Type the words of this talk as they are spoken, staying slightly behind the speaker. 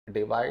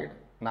divide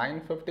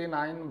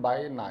 959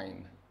 by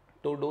 9.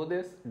 To do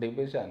this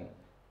division,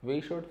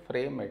 we should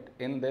frame it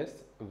in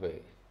this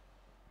way.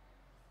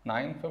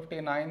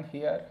 959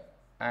 here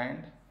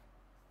and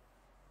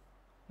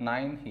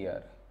 9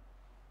 here.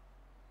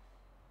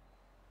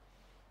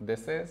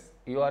 This is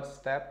your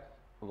step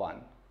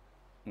 1.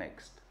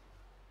 Next,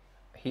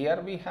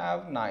 here we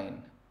have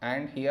 9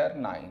 and here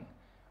 9.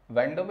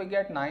 When do we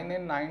get 9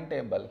 in 9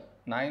 table?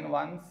 9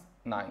 ones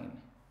 9.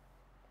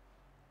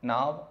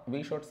 Now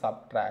we should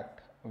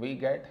subtract. We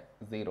get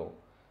 0.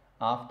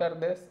 After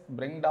this,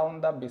 bring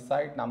down the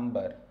beside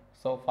number.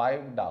 So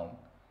 5 down.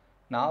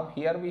 Now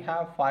here we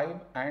have 5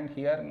 and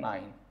here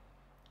 9.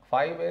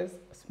 5 is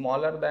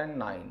smaller than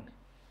 9.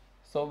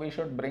 So we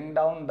should bring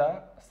down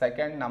the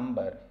second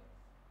number.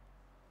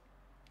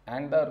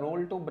 And the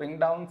rule to bring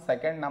down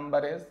second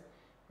number is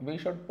we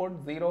should put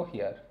 0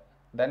 here.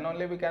 Then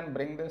only we can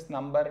bring this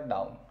number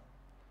down.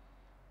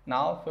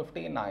 Now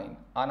 59.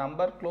 A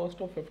number close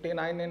to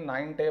 59 in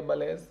 9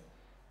 table is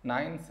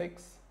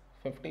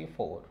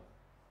 9654.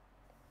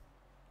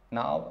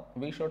 Now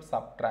we should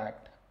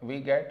subtract. We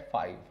get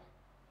 5.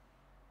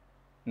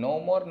 No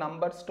more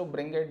numbers to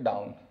bring it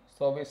down.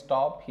 So we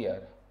stop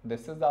here.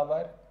 This is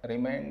our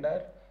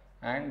remainder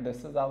and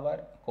this is our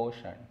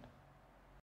quotient.